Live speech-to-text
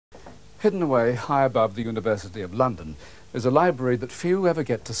Hidden away high above the University of London is a library that few ever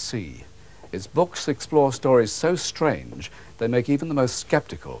get to see. Its books explore stories so strange they make even the most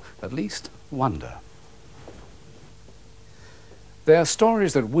sceptical at least wonder. They are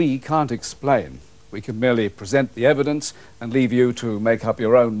stories that we can't explain. We can merely present the evidence and leave you to make up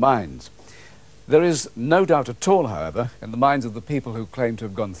your own minds. There is no doubt at all, however, in the minds of the people who claim to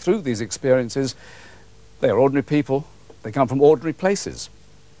have gone through these experiences. They are ordinary people. They come from ordinary places.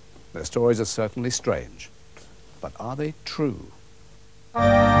 Their stories are certainly strange. But are they true?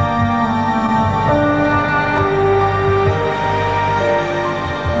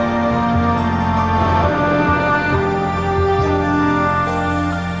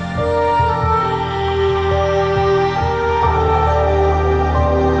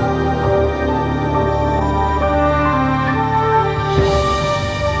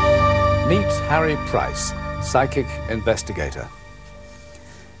 Meet Harry Price, psychic investigator.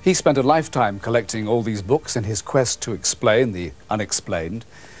 He spent a lifetime collecting all these books in his quest to explain the unexplained.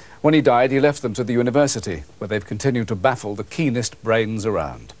 When he died, he left them to the university, where they've continued to baffle the keenest brains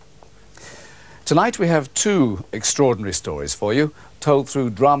around. Tonight we have two extraordinary stories for you, told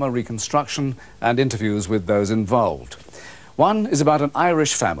through drama reconstruction and interviews with those involved. One is about an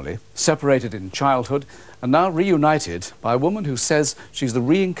Irish family, separated in childhood and now reunited by a woman who says she's the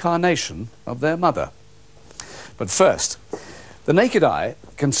reincarnation of their mother. But first, the naked eye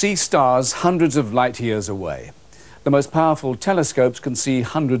can see stars hundreds of light years away. The most powerful telescopes can see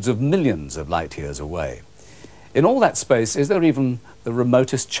hundreds of millions of light years away. In all that space, is there even the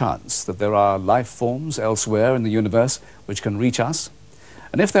remotest chance that there are life forms elsewhere in the universe which can reach us?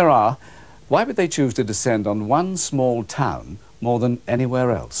 And if there are, why would they choose to descend on one small town more than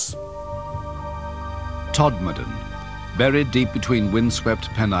anywhere else? Todmorden, buried deep between windswept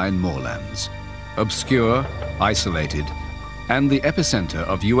Pennine moorlands. Obscure, isolated, and the epicenter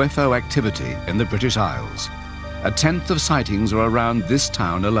of UFO activity in the British Isles. A tenth of sightings are around this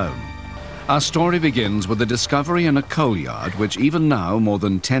town alone. Our story begins with a discovery in a coal yard which even now, more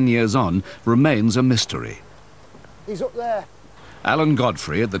than 10 years on, remains a mystery. He's up there. Alan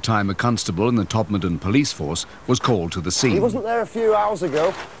Godfrey, at the time a constable in the Todmorden police force, was called to the scene. He wasn't there a few hours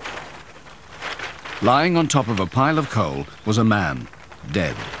ago. Lying on top of a pile of coal was a man,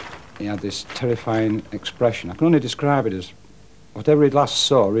 dead. He had this terrifying expression. I can only describe it as whatever he last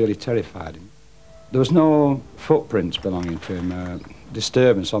saw really terrified him. There was no footprints belonging to him,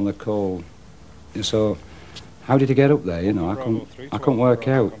 disturbance on the coal. And so, how did he get up there? You know, I couldn't work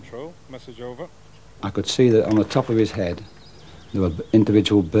out. Control. Message over. I could see that on the top of his head there were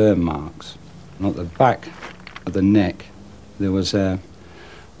individual burn marks, and at the back of the neck there was a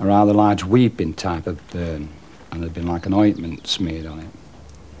rather large weeping type of burn, and there'd been like an ointment smeared on it.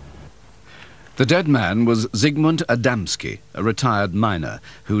 The dead man was Zygmunt Adamski, a retired miner,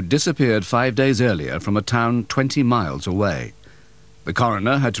 who disappeared 5 days earlier from a town 20 miles away. The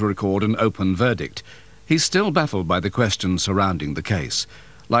coroner had to record an open verdict. He's still baffled by the questions surrounding the case,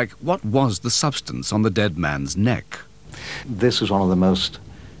 like what was the substance on the dead man's neck? This is one of the most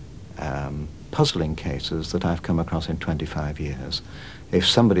puzzling cases that I've come across in 25 years. If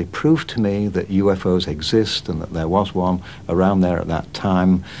somebody proved to me that UFOs exist and that there was one around there at that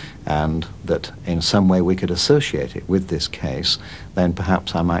time, and that in some way we could associate it with this case, then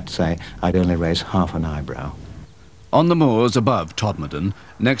perhaps I might say I'd only raise half an eyebrow. On the moors above Todmorden,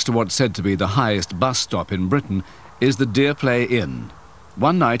 next to what's said to be the highest bus stop in Britain, is the Deer Play Inn.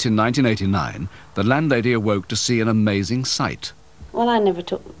 One night in 1989, the landlady awoke to see an amazing sight. Well, I never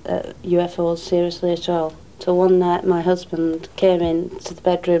took UFOs seriously at all. Till one night my husband came into the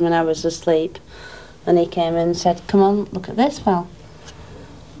bedroom and I was asleep, and he came in and said, "Come on, look at this, Val."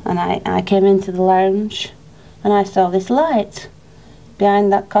 And I came into the lounge and I saw this light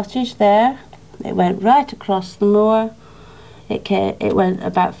behind that cottage there. It went right across the moor. It went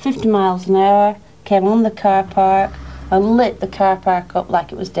about 50 miles an hour, came on the car park and lit the car park up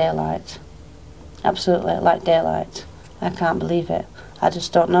like it was daylight. Absolutely like daylight. I can't believe it. I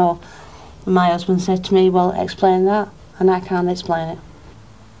just don't know. My husband said to me, "Well, explain that," and I can't explain it.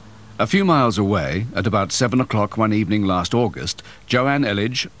 A few miles away, at about 7 o'clock one evening last August, Joanne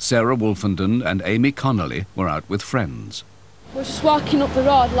Elledge, Sarah Wolfenden and Amy Connolly were out with friends. We were just walking up the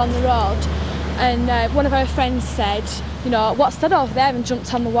road, along the road, and one of our friends said, "You know, what's that over there?" and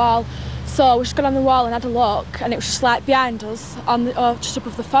jumped on the wall. So we just got on the wall and had a look, and it was just like behind us, just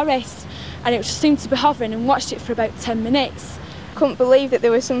above the forest, and it just seemed to be hovering, and watched it for about 10 minutes. Couldn't believe that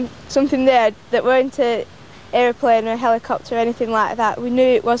there was something there that weren't an aeroplane or a helicopter or anything like that. We knew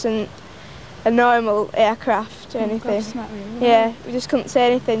it wasn't a normal aircraft or anything. Gosh, not really. Yeah, we just couldn't say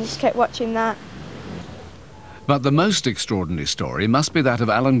anything, just kept watching that. But the most extraordinary story must be that of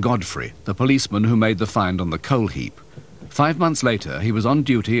Alan Godfrey, the policeman who made the find on the coal heap. 5 months later, he was on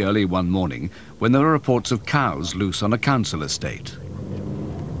duty early one morning when there were reports of cows loose on a council estate.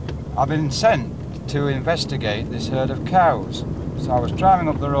 I've been sent to investigate this herd of cows. So I was driving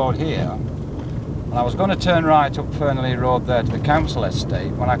up the road here, and I was going to turn right up Fernley Road there to the council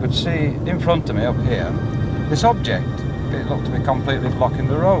estate when I could see in front of me up here this object. It looked to be completely blocking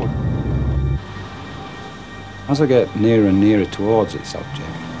the road. As I get nearer and nearer towards this object,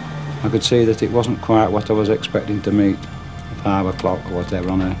 I could see that it wasn't quite what I was expecting to meet at 5 o'clock or whatever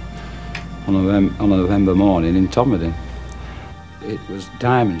on a November morning in Todmorden. It was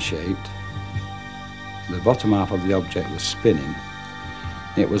diamond-shaped. The bottom half of the object was spinning.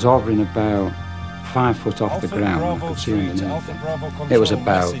 It was hovering about 5 foot off the ground. I could see underneath it. It was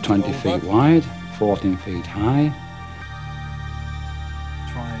about 20 feet wide, 14 feet high.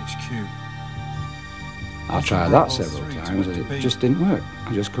 Try HQ. I tried that several times and it just didn't work.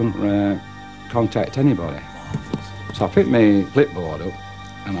 I just couldn't contact anybody. So I picked my clipboard up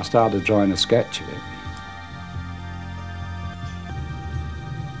and I started drawing a sketch of it.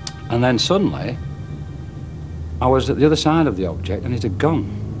 And then suddenly, I was at the other side of the object and it had gone.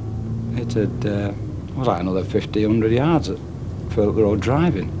 It had, was like another 50, 100 yards further up the road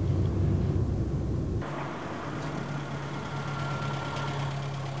driving.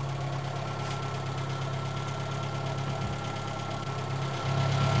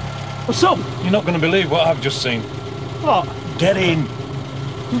 What's up? You're not going to believe what I've just seen. What? Get in.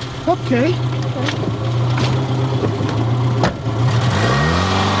 Okay.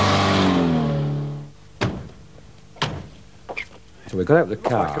 So we got out of the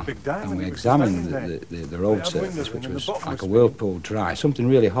car and we examined the road surface, which was like a whirlpool dry. Something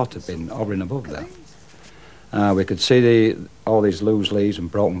really hot had been hovering above there. We could see all these loose leaves and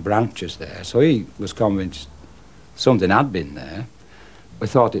broken branches there, so he was convinced something had been there. We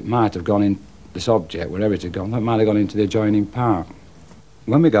thought it might have gone in, this object, wherever it had gone, it might have gone into the adjoining park.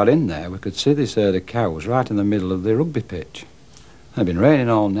 When we got in there, we could see this herd of cows right in the middle of the rugby pitch. It had been raining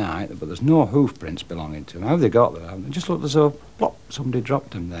all night, but there's no hoof prints belonging to them. How they got there, it just looked as though, plop, somebody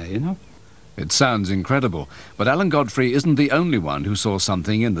dropped them there, you know. It sounds incredible, but Alan Godfrey isn't the only one who saw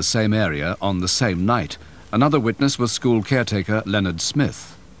something in the same area on the same night. Another witness was school caretaker Leonard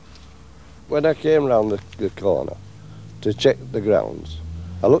Smith. When I came round the corner to check the grounds,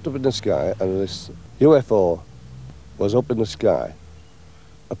 I looked up in the sky and this UFO was up in the sky,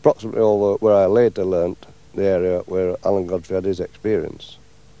 approximately over where I later learnt the area where Alan Godfrey had his experience.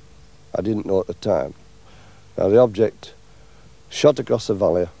 I didn't know at the time. Now the object shot across the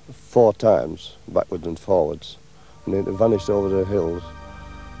valley 4 times, backwards and forwards, and it vanished over the hills.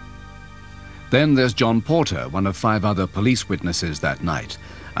 Then there's John Porter, one of 5 other police witnesses that night.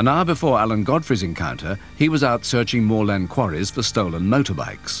 An hour before Alan Godfrey's encounter, he was out searching moorland quarries for stolen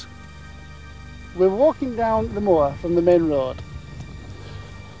motorbikes. We were walking down the moor from the main road.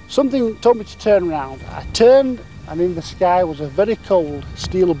 Something told me to turn round. I turned and in the sky was a very cold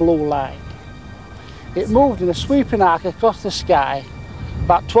steel blue light. It moved in a sweeping arc across the sky,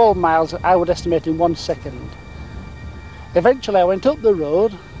 about 12 miles, I would estimate, in 1 second. Eventually I went up the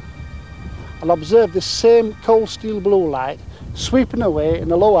road and observed this same cold steel blue light sweeping away in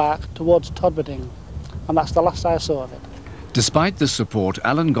a low arc towards Todmorden, and that's the last I saw of it. Despite this support,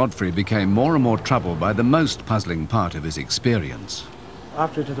 Alan Godfrey became more and more troubled by the most puzzling part of his experience.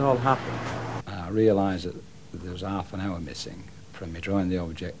 After it had all happened, I realised that there was half an hour missing from me drawing the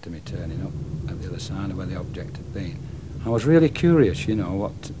object to me turning up at the other side of where the object had been. I was really curious, you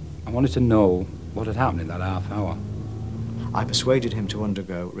know, I wanted to know what had happened in that half hour. I persuaded him to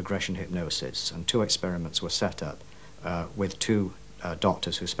undergo regression hypnosis, and 2 experiments were set up with 2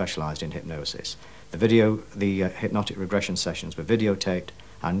 doctors who specialised in hypnosis. The hypnotic regression sessions were videotaped,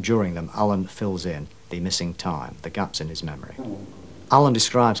 and during them Alan fills in the missing time, the gaps in his memory. Alan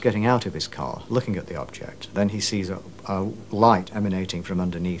describes getting out of his car, looking at the object. Then he sees a light emanating from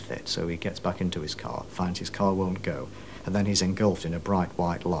underneath it, so he gets back into his car, finds his car won't go, and then he's engulfed in a bright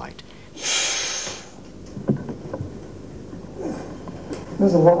white light.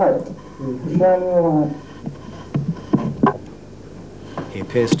 There's a light. Shine a light. He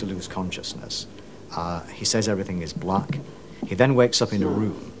appears to lose consciousness. He says everything is black. He then wakes up in a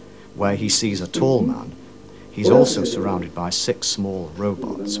room where he sees a tall man. He's also surrounded by 6 small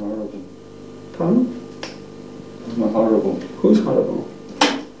robots. Pardon? It's not horrible. Who's horrible?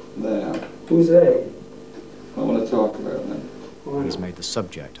 There. Who's they? I want to talk about them. He's made the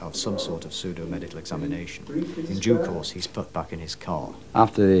subject of some sort of pseudo-medical examination. In due course, he's put back in his car.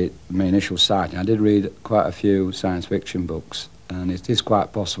 After my initial sighting, I did read quite a few science fiction books, and it is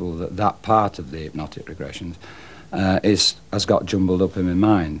quite possible that that part of the hypnotic regressions has got jumbled up in my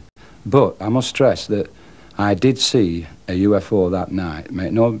mind. But I must stress that I did see a UFO that night.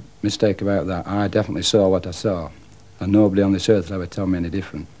 Make no mistake about that. I definitely saw what I saw, and nobody on this earth will ever tell me any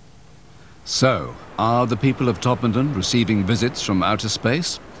different. So, are the people of Todmorden receiving visits from outer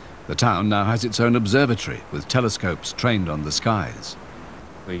space? The town now has its own observatory with telescopes trained on the skies.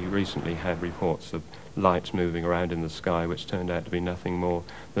 We recently had reports of lights moving around in the sky which turned out to be nothing more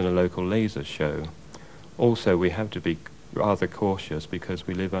than a local laser show. Also, we have to be rather cautious because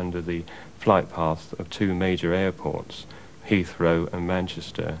we live under the flight path of two major airports, Heathrow and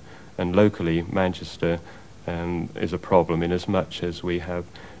Manchester, and locally Manchester is a problem in as much as we have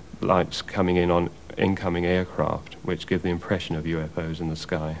lights coming in on incoming aircraft which give the impression of UFOs in the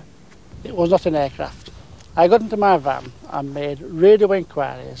sky. It was not an aircraft. I got into my van and made radio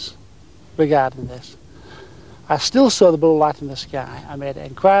inquiries regarding this. I still saw the blue light in the sky. I made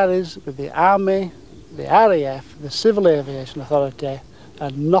inquiries with the Army, the RAF, the Civil Aviation Authority,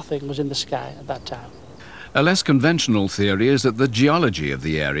 and nothing was in the sky at that time. A less conventional theory is that the geology of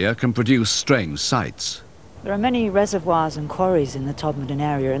the area can produce strange sights. There are many reservoirs and quarries in the Todmorden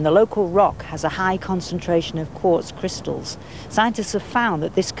area, and the local rock has a high concentration of quartz crystals. Scientists have found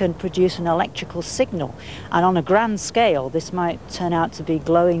that this can produce an electrical signal, and on a grand scale this might turn out to be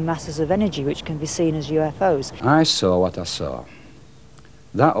glowing masses of energy which can be seen as UFOs. I saw what I saw.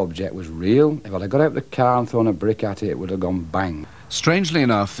 That object was real. If I'd have got out the car and thrown a brick at it, it would have gone bang. Strangely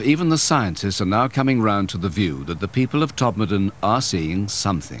enough, even the scientists are now coming round to the view that the people of Todmorden are seeing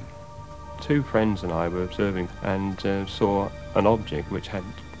something. Two friends and I were observing and saw an object which had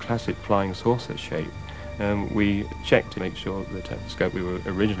classic flying saucer shape. We checked to make sure the telescope we were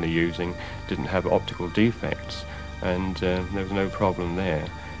originally using didn't have optical defects, and there was no problem there.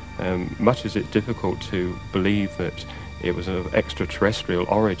 Much as it's difficult to believe that it was of extraterrestrial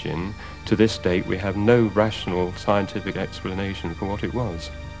origin, to this date we have no rational scientific explanation for what it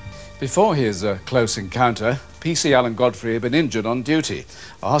was. Before his close encounter, PC Alan Godfrey had been injured on duty.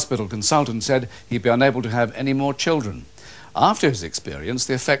 A hospital consultant said he'd be unable to have any more children. After his experience,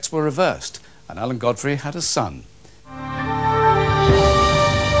 the effects were reversed, and Alan Godfrey had a son.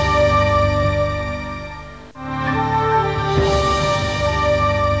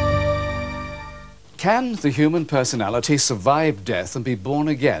 Can the human personality survive death and be born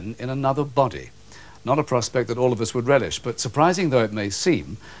again in another body? Not a prospect that all of us would relish, but surprising though it may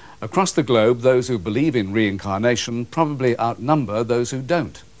seem, across the globe, those who believe in reincarnation probably outnumber those who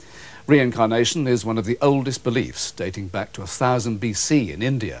don't. Reincarnation is one of the oldest beliefs, dating back to 1000 BC in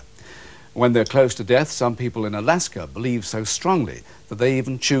India. When they're close to death, some people in Alaska believe so strongly that they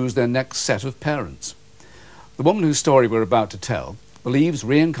even choose their next set of parents. The woman whose story we're about to tell believes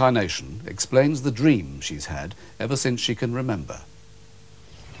reincarnation explains the dream she's had ever since she can remember.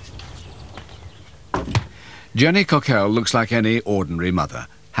 Jenny Cockell looks like any ordinary mother.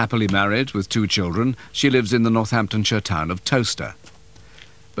 Happily married with 2 children, she lives in the Northamptonshire town of Towcester.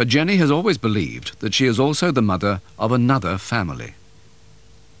 But Jenny has always believed that she is also the mother of another family.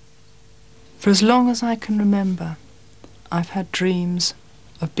 For as long as I can remember, I've had dreams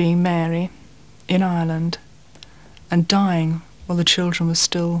of being Mary in Ireland and dying while the children were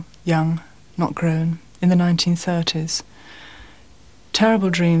still young, not grown, in the 1930s. Terrible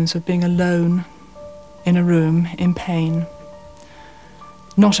dreams of being alone in a room in pain,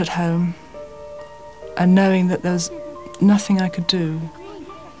 not at home, and knowing that there was nothing I could do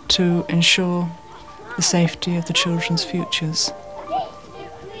to ensure the safety of the children's futures.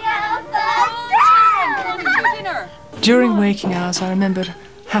 During waking hours, I remembered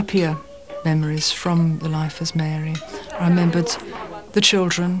happier memories from the life as Mary. I remembered the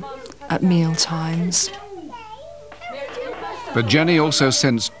children at meal times. But Jenny also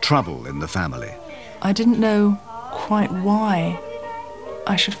sensed trouble in the family. I didn't know quite why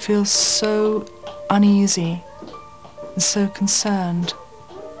I should feel so uneasy and so concerned,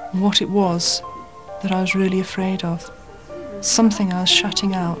 what it was that I was really afraid of. Something I was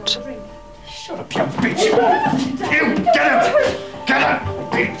shutting out. Shut up, you bitch! You get up! Get up,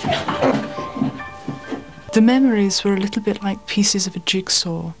 bitch! The memories were a little bit like pieces of a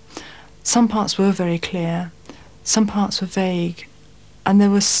jigsaw. Some parts were very clear, some parts were vague, and there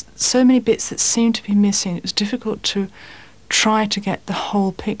were so many bits that seemed to be missing. It was difficult to try to get the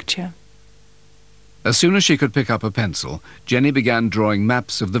whole picture. As soon as she could pick up a pencil, Jenny began drawing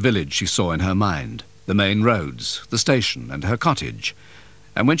maps of the village she saw in her mind, the main roads, the station and her cottage.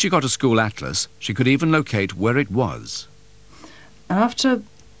 And when she got a school atlas, she could even locate where it was. And after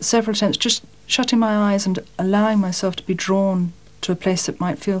several attempts, just shutting my eyes and allowing myself to be drawn to a place that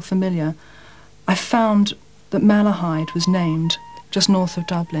might feel familiar, I found that Malahide was named just north of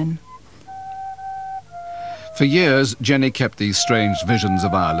Dublin. For years, Jenny kept these strange visions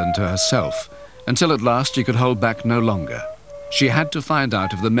of Ireland to herself, until at last she could hold back no longer. She had to find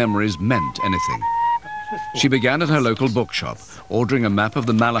out if the memories meant anything. She began at her local bookshop, ordering a map of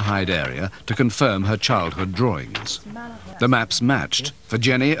the Malahide area to confirm her childhood drawings. The maps matched, for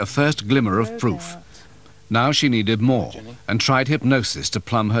Jenny a first glimmer of proof. Now she needed more, and tried hypnosis to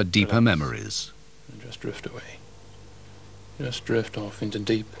plumb her deeper memories. And just drift away. Just drift off into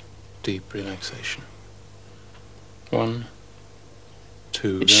deep, deep relaxation. 1,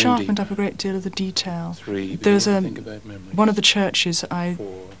 2, It sharpened up a great deal of the detail. 3, There's one of the churches I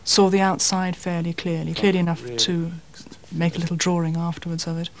saw the outside fairly clearly enough to make a little drawing afterwards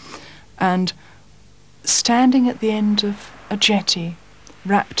of it. And standing at the end of a jetty,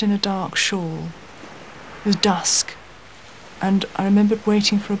 wrapped in a dark shawl, it was dusk, and I remembered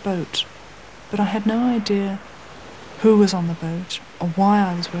waiting for a boat, but I had no idea who was on the boat or why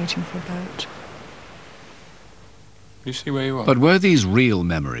I was waiting for a boat. You see where you are? But were these real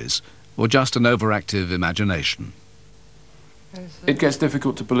memories, or just an overactive imagination? It gets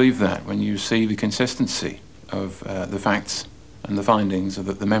difficult to believe that when you see the consistency of the facts and the findings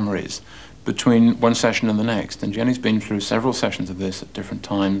of the memories between one session and the next. And Jenny's been through several sessions of this at different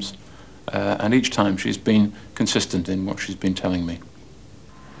times, and each time she's been consistent in what she's been telling me.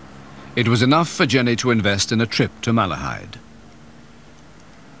 It was enough for Jenny to invest in a trip to Malahide.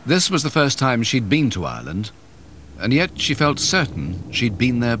 This was the first time she'd been to Ireland, and yet she felt certain she'd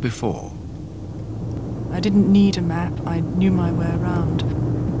been there before. I didn't need a map, I knew my way around.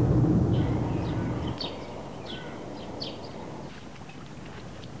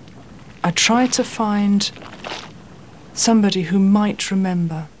 I tried to find somebody who might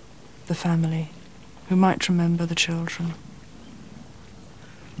remember the family, who might remember the children.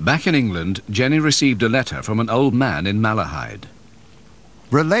 Back in England, Jenny received a letter from an old man in Malahide.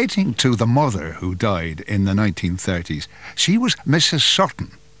 Relating to the mother who died in the 1930s, she was Mrs.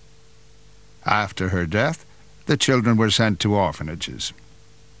 Sutton. After her death, the children were sent to orphanages.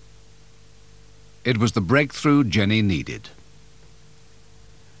 It was the breakthrough Jenny needed.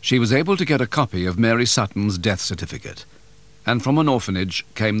 She was able to get a copy of Mary Sutton's death certificate, and from an orphanage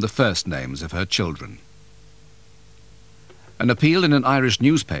came the first names of her children. An appeal in an Irish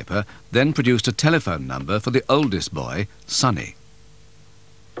newspaper then produced a telephone number for the oldest boy, Sonny.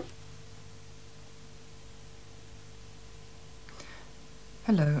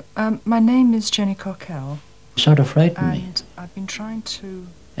 Hello, my name is Jenny Cockell. Sort of frightened me. And I've been trying to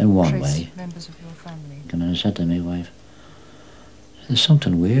in one trace way. members of your family. And I said to my wife, there's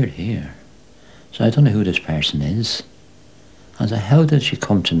something weird here. So I don't know who this person is. I said, how did she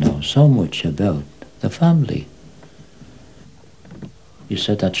come to know so much about the family? You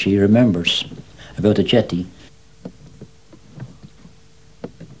said that she remembers about the jetty.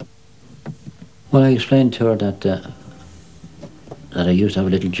 Well, I explained to her that I used to have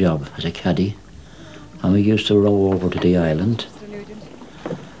a little job as a caddie, and we used to row over to the island,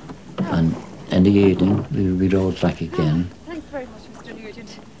 and in the evening we rowed back again. Thanks very much, Mr.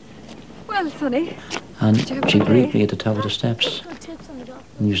 Nugent. Well, Sonny. And she greeted me at the top of the steps.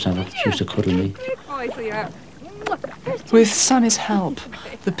 And she used to cuddle me. Great boys we are. With Sonny's help,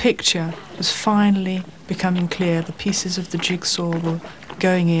 the picture was finally becoming clear. The pieces of the jigsaw were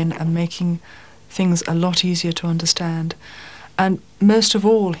going in and making things a lot easier to understand. And most of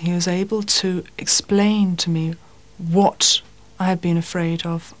all, he was able to explain to me what I had been afraid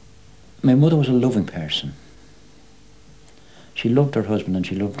of. My mother was a loving person. She loved her husband and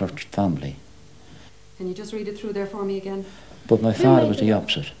she loved her family. Can you just read it through there for me again? But my father was the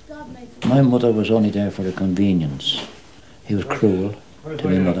opposite. My mother was only there for the convenience. He was cruel to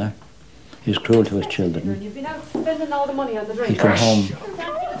my mother. He was cruel to his children. You've been out spending all the money on the drink. He'd come home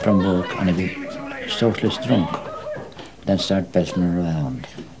from work and he'd be socialist drunk. Then start belting her around.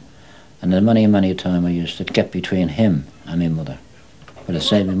 And then many a time I used to get between him and my mother. But I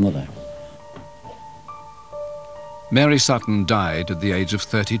saved my mother. Mary Sutton died at the age of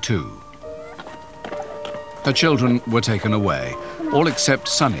 32. Her children were taken away, all except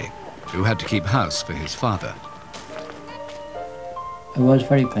Sonny, who had to keep house for his father. It was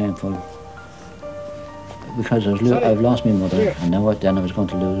very painful because I've lost my mother, and now then I was going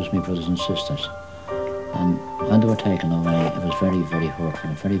to lose my brothers and sisters. And when they were taken away, it was very, very hurtful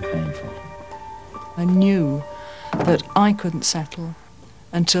and very painful. I knew that I couldn't settle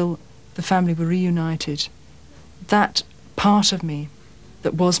until the family were reunited. That part of me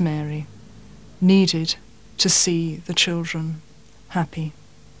that was Mary needed to see the children happy.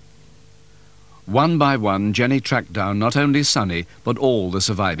 One by one, Jenny tracked down not only Sonny, but all the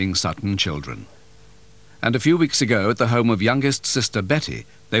surviving Sutton children. And a few weeks ago, at the home of youngest sister Betty,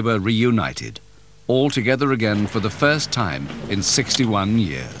 they were reunited, all together again for the first time in 61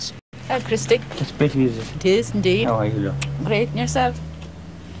 years. Hi, Christy. It's Betty, is it? It is indeed. How are you, look? Great, and yourself?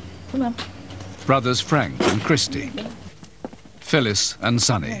 Come on. Brothers Frank and Christy, Phyllis and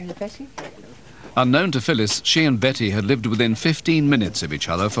Sonny. Betty. Unknown to Phyllis, she and Betty had lived within 15 minutes of each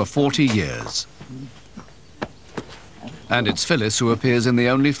other for 40 years. And it's Phyllis who appears in the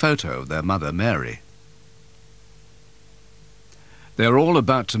only photo of their mother, Mary. They're all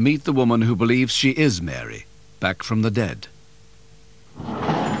about to meet the woman who believes she is Mary, back from the dead.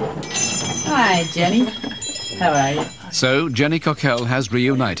 Hi, Jenny. How are you? So, Jenny Cockell has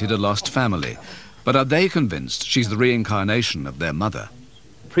reunited a lost family. But are they convinced she's the reincarnation of their mother?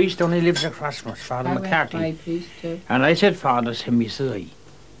 The priest only lives across from us, Father McCarthy. And I said, Father, to him, he said,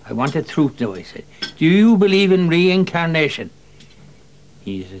 I want the truth now, I said. Do you believe in reincarnation?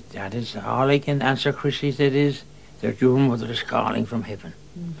 He said, that is all I can answer, Chris. He said, is that your mother is calling from heaven.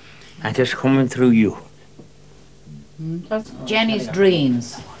 And it's coming through you. Jenny's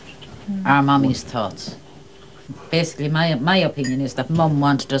dreams are Mummy's thoughts. Basically, my opinion is that Mum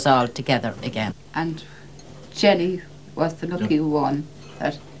wanted us all together again. And Jenny was the lucky one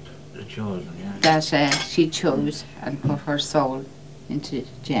that she chose and put her soul into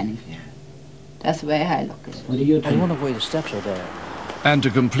Jenny. That's the way I look at it. I wonder why the steps are there. And to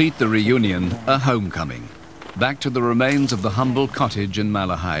complete the reunion, a homecoming. Back to the remains of the humble cottage in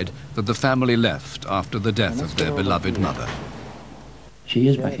Malahide that the family left after the death of their beloved mother. She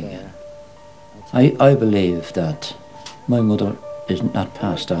is back again. I believe that my mother is not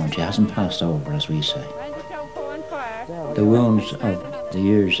passed on. She hasn't passed over, as we say. The wounds of the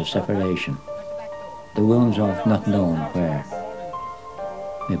years of separation, the wounds of not knowing where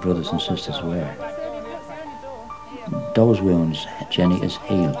my brothers and sisters were, those wounds, Jenny, is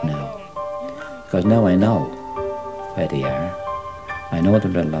healed now. Because now I know where they are. I know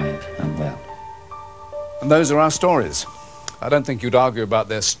they're alive and well. And those are our stories. I don't think you'd argue about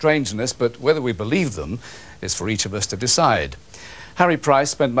their strangeness, but whether we believe them is for each of us to decide. Harry Price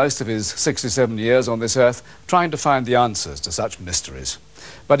spent most of his 67 years on this earth trying to find the answers to such mysteries.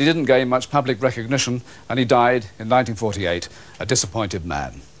 But he didn't gain much public recognition, and he died in 1948, a disappointed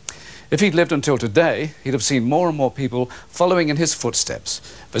man. If he'd lived until today, he'd have seen more and more people following in his footsteps,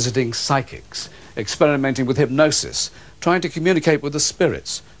 visiting psychics, experimenting with hypnosis, trying to communicate with the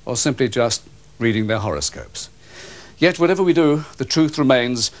spirits, or simply just reading their horoscopes. Yet whatever we do, the truth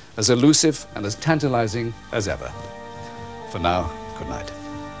remains as elusive and as tantalizing as ever. For now, good night.